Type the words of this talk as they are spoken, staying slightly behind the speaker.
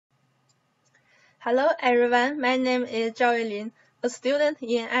Hello everyone, my name is Yilin, a student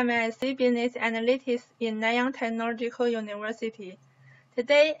in MSc Business Analytics in Nanyang Technological University.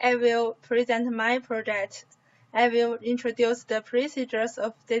 Today I will present my project. I will introduce the procedures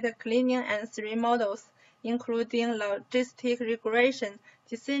of data cleaning and three models, including logistic regression,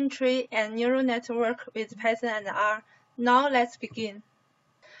 decision tree, and neural network with Python and R. Now let's begin.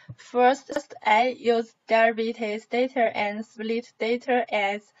 First, I use derivatives data and split data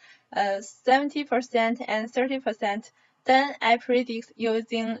as 70% and 30%. Then I predict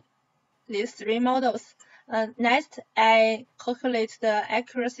using these three models. Next, I calculate the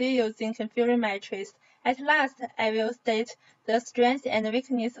accuracy using confusion matrix. At last, I will state the strength and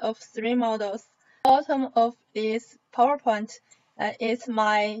weakness of three models. Bottom of this PowerPoint is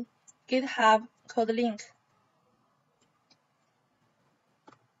my GitHub code link.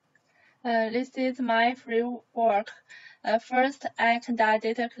 This is my framework. First, I conduct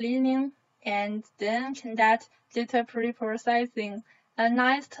data cleaning and then conduct data pre-processing.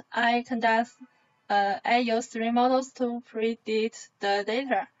 Next, I use three models to predict the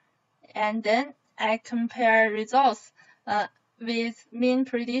data. And then I compare results with mean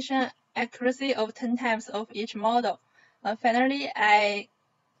prediction accuracy of 10 times of each model. Finally, I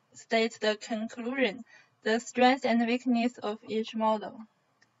state the conclusion, the strength and weakness of each model.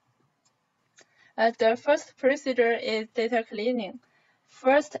 The first procedure is data cleaning.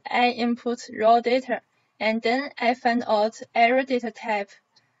 First, I input raw data, and then I find out error data type.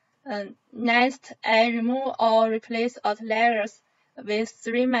 Next, I remove or replace outliers with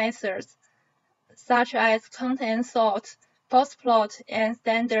three methods, such as count and sort, box plot, and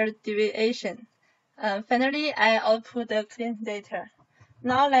standard deviation. Finally, I output the clean data.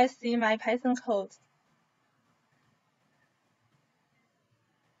 Now let's see my Python code.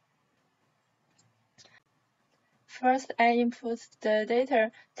 First, I input the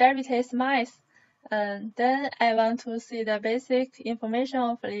data derivatives math. Then I want to see the basic information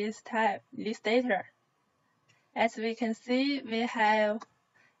of this data. As we can see, we have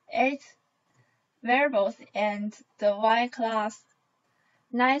 8 variables and the Y class.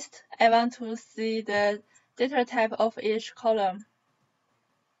 Next, I want to see the data type of each column.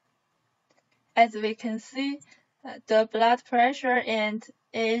 As we can see, the blood pressure and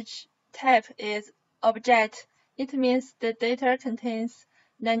age type is object. It means the data contains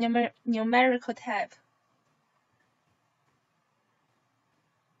the numerical type.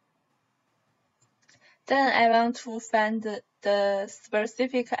 Then I want to find the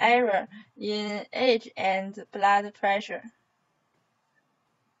specific error in age and blood pressure.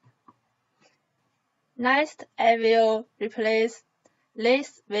 Next, I will replace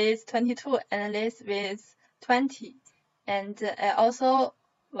this with 22 and this with 20. And I also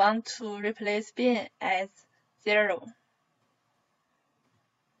want to replace bin as 0.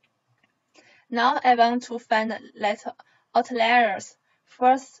 Now I want to find outliers.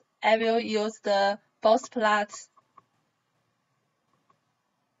 First, I will use the box plot.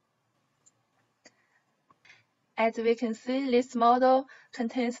 As we can see, this model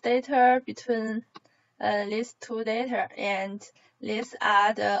contains data between these two data, and these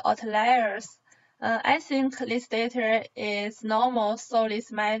are the outliers. I think this data is normal, so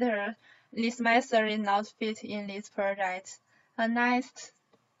this method is not fit in this project. Next,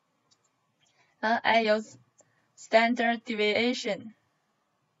 I use standard deviation.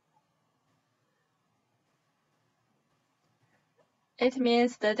 It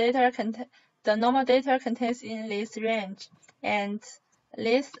means the normal data contains in this range, and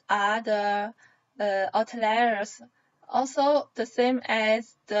these are the outliers. Also, the same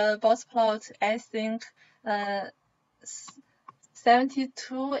as the box plot, I think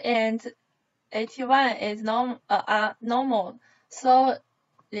 72 and 81 is normal. So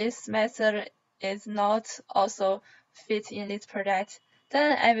this method is not also fit in this project.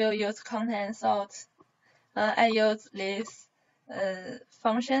 Then I will use count and sort. I use this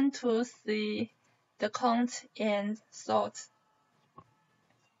function to see the count and sort.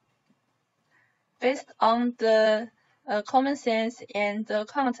 Based on the common sense and the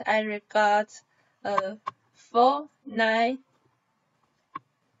count, I regard 4, 9,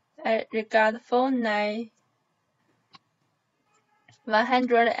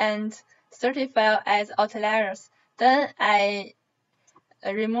 135 as outliers. Then I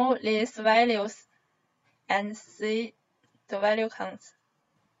remove these values and see the value counts.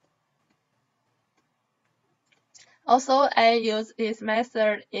 Also, I use this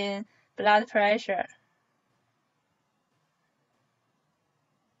method in blood pressure.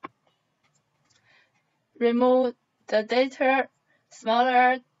 Remove the data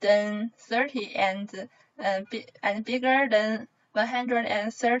smaller than 30 and bigger than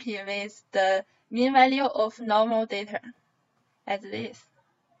 130 with the mean value of normal data, as this.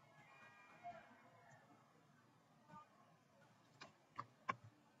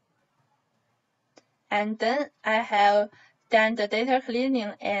 And then I have done the data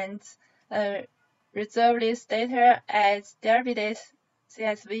cleaning and reserve this data as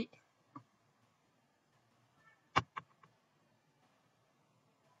derived.csv.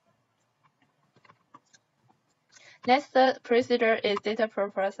 Next procedure is data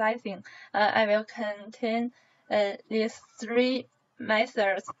processing. I will contain these three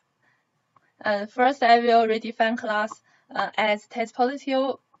methods. First, I will redefine class as test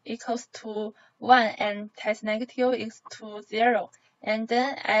positive equals to 1 and test negative equals to 0. And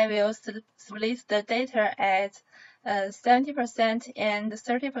then I will split the data at 70% and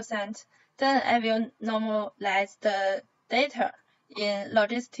 30%. Then I will normalize the data in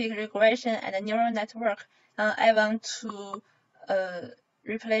logistic regression and neural network. I want to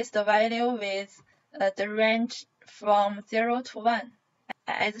replace the value with the range from 0 to 1.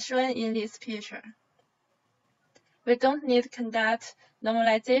 As shown in this picture. We don't need to conduct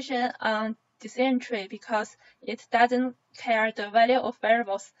normalization on decision tree because it doesn't care the value of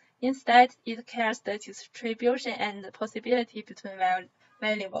variables. Instead, it cares the distribution and the possibility between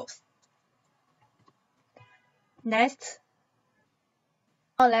variables. Next,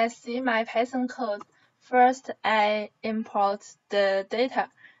 now let's see my Python code. First, I import the data,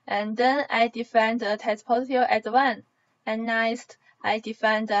 and then I define the test positive as 1. And next, I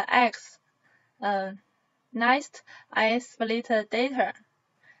define the x. Next, I split the data.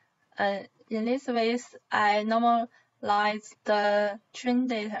 In this way, I normalize the train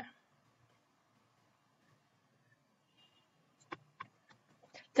data.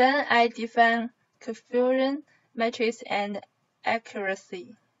 Then I define confusion matrix and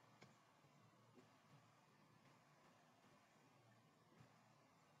accuracy.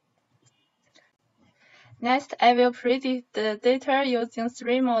 Next, I will predict the data using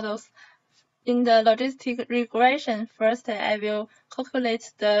three models. In the logistic regression, first I will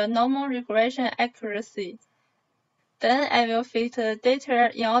calculate the normal regression accuracy. Then I will fit the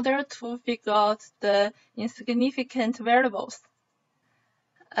data in order to figure out the insignificant variables.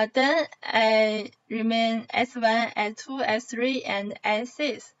 Then I remain S1, S2, S3, and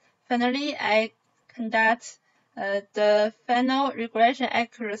S6. Finally, I conduct the final regression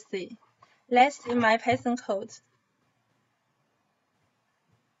accuracy. Let's see my Python code.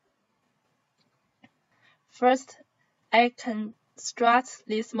 First, I construct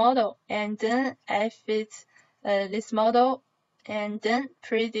this model, and then I fit this model, and then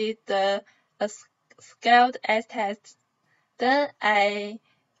predict the scaled S-test. Then I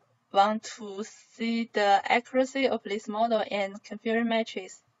want to see the accuracy of this model and confusion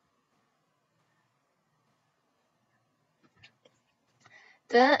matrix.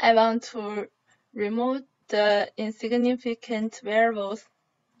 Then I want to remove the insignificant variables.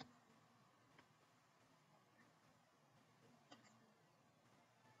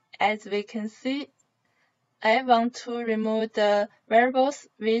 As we can see, I want to remove the variables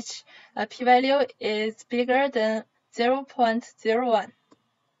which p-value is bigger than 0.01.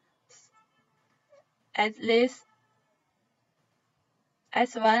 At least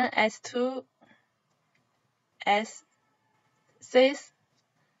S1, S2, S6.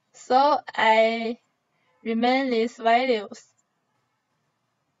 So I remain these values.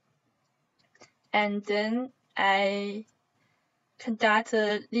 And then I conduct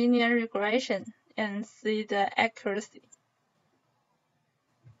a linear regression and see the accuracy.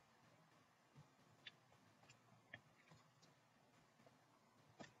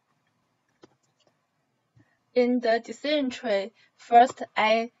 In the decision tree, first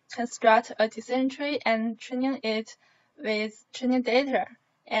I construct a decision tree and training it with training data,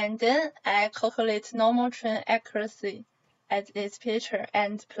 and then I calculate normal train accuracy at this picture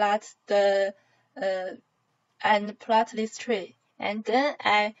and plot this tree. And then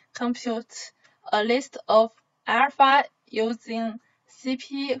I compute a list of alpha using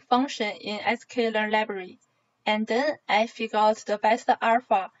CP function in sklearn library. And then I figure out the best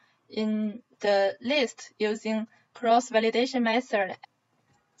alpha in the list using cross-validation method.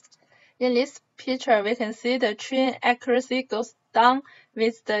 In this picture, we can see the train accuracy goes down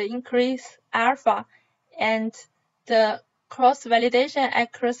with the increased alpha, and the cross-validation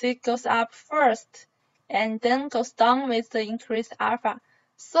accuracy goes up first, and then goes down with the increased alpha.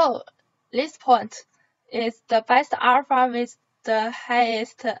 So this point is the best alpha with the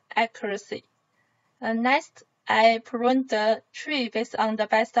highest accuracy. Next, I prune the tree based on the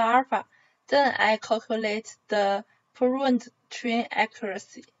best alpha. Then I calculate the pruned tree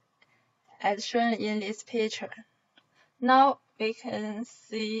accuracy, as shown in this picture. Now we can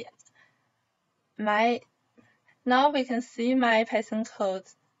see now we can see my Python code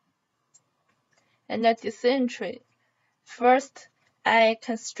and the decision tree. First, I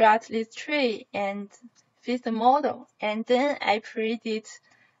construct this tree and fit the model, and then I predict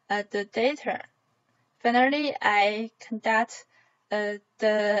the data. Finally, I conduct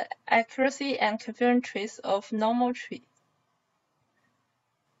the accuracy and confusion trees of normal tree,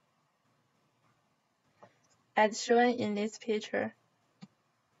 as shown in this picture.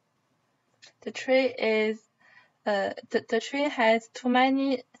 The tree is the tree has too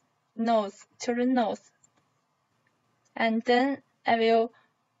many nodes, children nodes, and then I will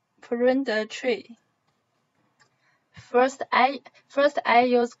prune the tree. First, I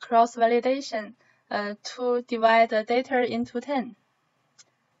use cross-validation to divide the data into 10.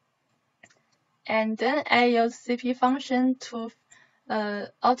 And then I use CP function to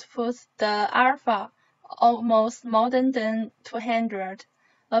output the alpha almost more than 200.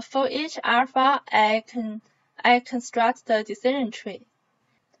 For each alpha, I construct the decision tree.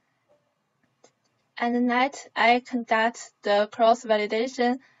 And next, I conduct the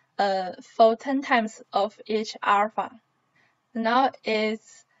cross-validation for 10 times of each alpha. Now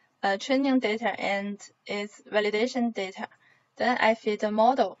it's training data and it's validation data. Then I feed the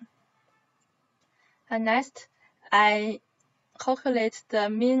model. And next, I calculate the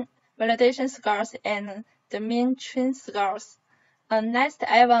mean validation scores and the mean train scores. Next,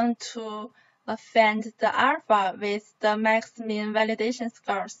 I want to find the alpha with the max mean validation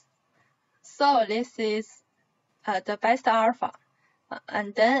scores. So this is the best alpha.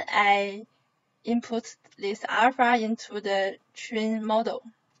 And then I input this alpha into the train model.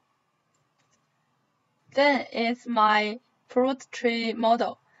 Then it's my proved tree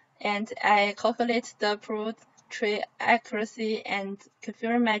model, and I calculate the proved tree accuracy and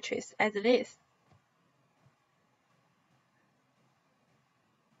confusion matrix as this.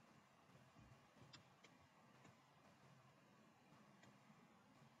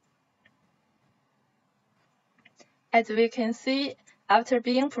 As we can see, after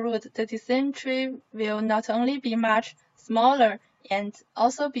being proved, the decision tree will not only be much smaller and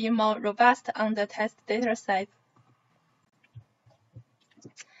also be more robust on the test data set.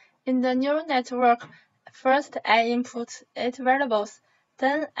 In the neural network, first I input 8 variables,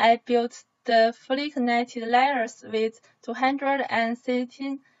 then I built the fully connected layers with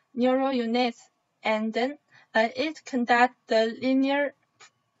 216 neural units, and then it conducts the linear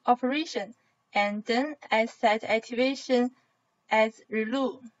operation, and then I set activation as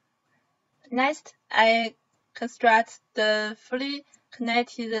ReLU. Next, I construct the fully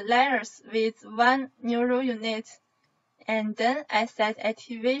connected layers with 1 neural unit, and then I set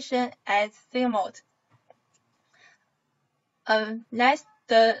activation as CMOD. Next,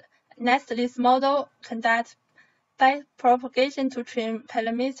 this model conducts backpropagation to train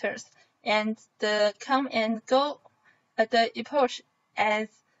parameters, and the come and go the epoch as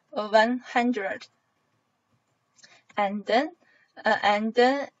 100. And then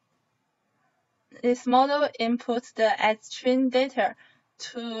this model inputs the as-train data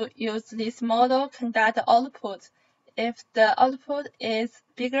to use this model conduct output. If the output is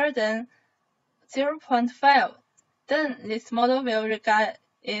bigger than 0.5, then this model will regard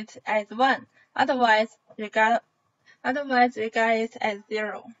it as 1, otherwise regard it as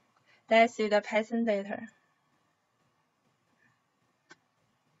 0. Let's see the Python data.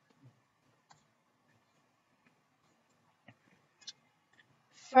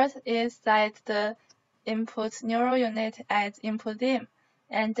 First is set the input neural unit as input dim,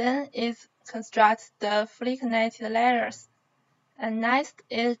 and then it constructs the fully connected layers. And next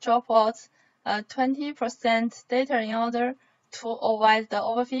is drop out 20% data in order to avoid the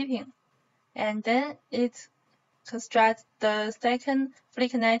overfitting. And then it constructs the second fully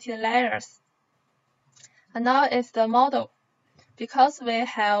connected layers. And now it's the model. Because we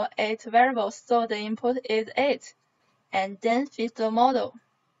have 8 variables, so the input is 8, and then fit the model.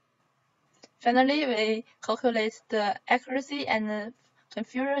 Finally, we calculate the accuracy and the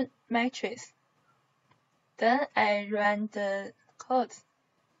confusion matrix. Then I run the code.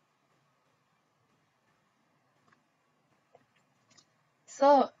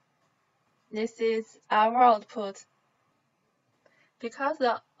 So this is our output. Because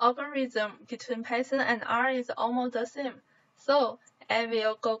the algorithm between Python and R is almost the same, so I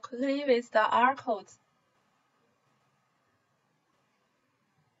will go quickly with the R code.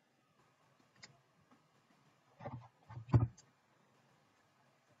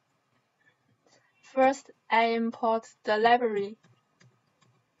 First, I import the library,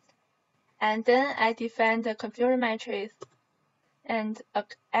 and then I define the confusion matrix and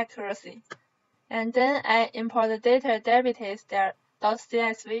accuracy, and then I import the data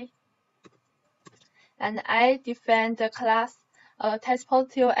derivatives.csv. And I define the class test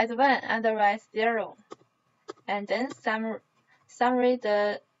positive as 1, otherwise 0. And then summary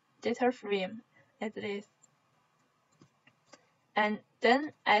the data frame as this. And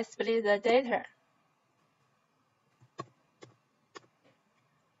then I split the data.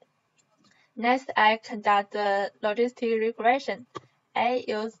 Next, I conduct the logistic regression. I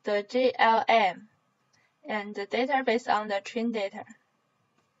use the GLM and the data based on the trained data.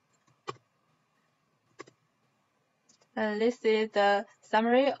 This is the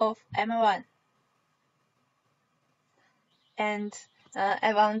summary of M1. And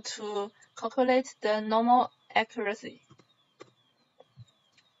I want to calculate the normal accuracy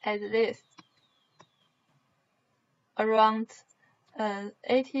as this, around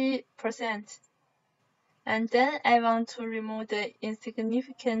 80%. And then I want to remove the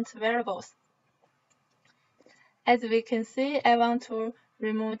insignificant variables. As we can see, I want to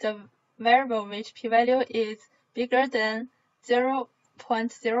remove the variable which p-value is bigger than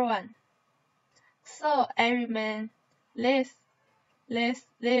 0.01. So I remain this.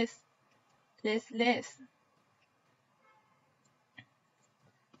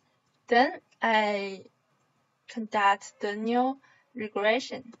 Then I conduct the new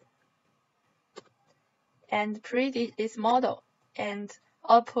regression and predict this model and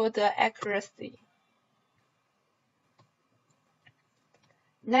output the accuracy.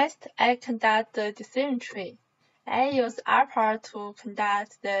 Next, I conduct the decision tree. I use alpha to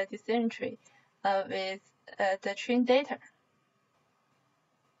conduct the decision tree with the trained data.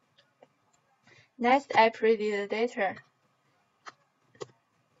 Next, I predict the data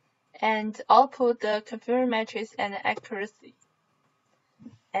and output the confirmation matrix and accuracy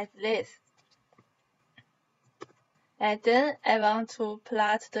as this. And then I want to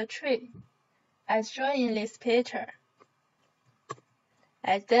plot the tree as shown in this picture.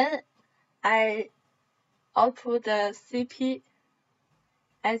 And then I output the CP.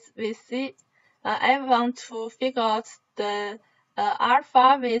 As we see, I want to figure out the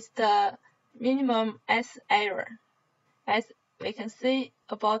alpha with the minimum S error, as we can see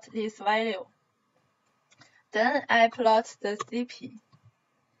about this value. Then I plot the CP.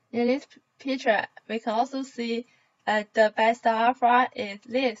 In this picture, we can also see the best alpha is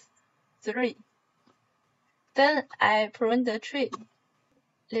this, 3. Then I prune the tree.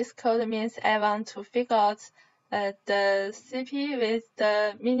 This code means I want to figure out the CP with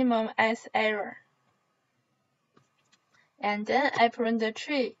the minimum S error. And then I prune the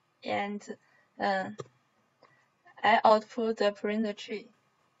tree and I output the pruned tree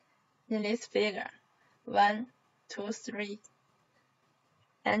in this figure, 1, 2, 3.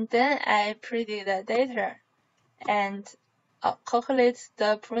 And then I predict the data and calculate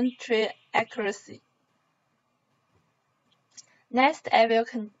the pruned tree accuracy. Next, I will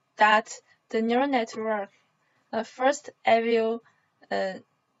conduct the neural network. First, I will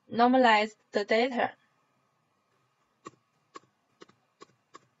normalize the data.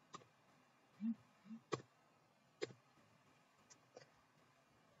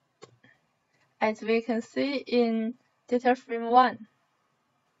 As we can see in data frame 1,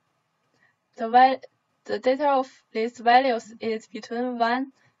 the data of these values is between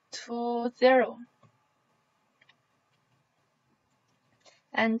 1 to 0.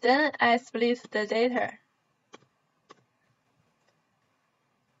 And then I split the data.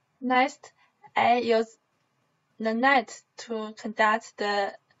 Next, I use the net to conduct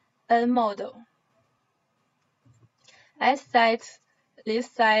the N model. I set this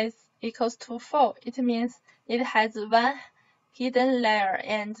size equals to 4. It means it has 1 hidden layer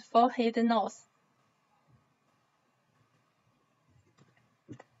and 4 hidden nodes.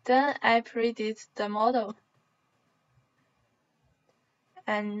 Then I predict the model.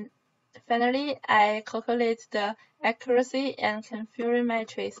 And finally, I calculate the accuracy and confirmation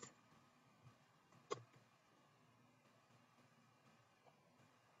matrix.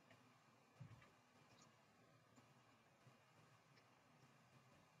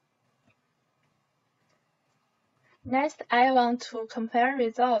 Next, I want to compare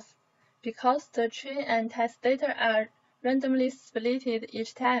results. Because the train and test data are randomly splitted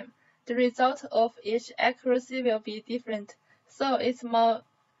each time, the result of each accuracy will be different. So it's more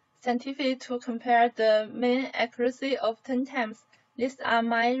scientific to compare the mean accuracy of 10 times. These are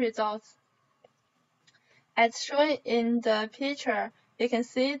my results. As shown in the picture, we can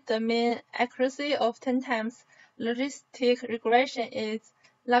see the mean accuracy of 10 times. Logistic regression is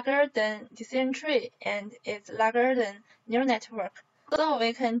larger than decision tree and is larger than neural network. So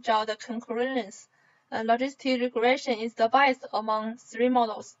we can draw the conclusions. Logistic regression is the best among 3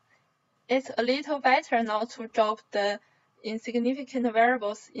 models. It's a little better not to drop the insignificant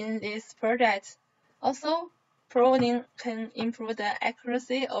variables in this project. Also, pruning can improve the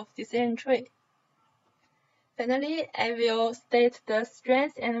accuracy of decision tree. Finally, I will state the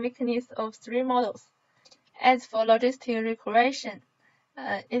strengths and weaknesses of three models. As for logistic regression,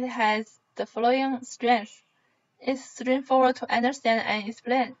 it has the following strengths. It's straightforward to understand and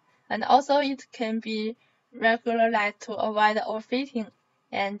explain, and also it can be regularized to avoid overfitting,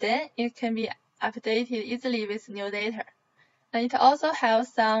 and then it can be updated easily with new data. And it also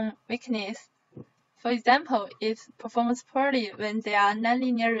has some weakness. For example, it performs poorly when there are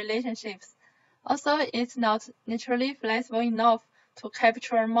nonlinear relationships. Also, it's not naturally flexible enough to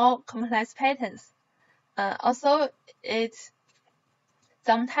capture more complex patterns. Also, it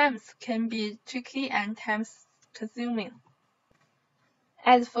sometimes can be tricky and time-consuming.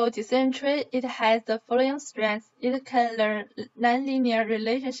 As for decision tree, it has the following strengths. It can learn nonlinear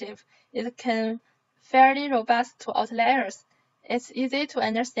relationships. It can fairly robust to outliers. It's easy to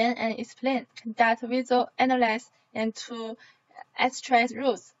understand and explain, conduct visual analysis, and to extract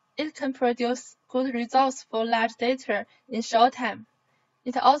rules. It can produce good results for large data in short time.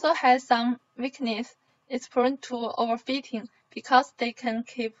 It also has some weakness. It's prone to overfitting because they can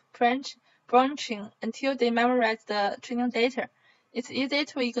keep branching until they memorize the training data. It's easy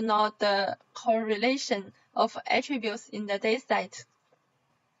to ignore the correlation of attributes in the dataset.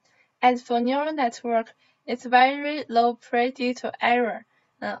 As for neural network, it's very low predictor error.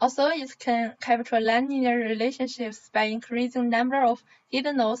 Also, it can capture nonlinear relationships by increasing number of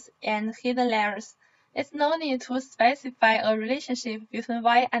hidden nodes and hidden layers. It's no need to specify a relationship between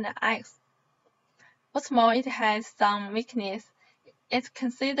y and x. What's more, it has some weakness. It's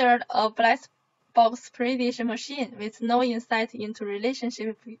considered a black box prediction machine with no insight into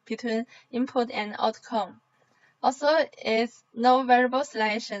relationship between input and outcome. Also, it's no variable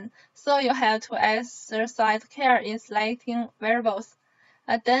selection, so you have to exercise care in selecting variables.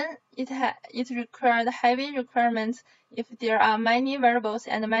 Then it requires heavy requirements if there are many variables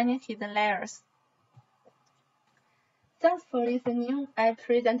and many hidden layers. Thanks for listening. My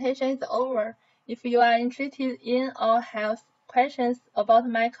presentation is over. If you are interested in or have questions about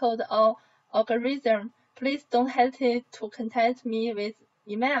my code or algorithm, please don't hesitate to contact me with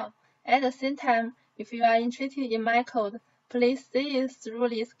email. At the same time, if you are interested in my code, please see it through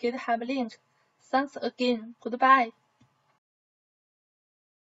this GitHub link. Thanks again. Goodbye.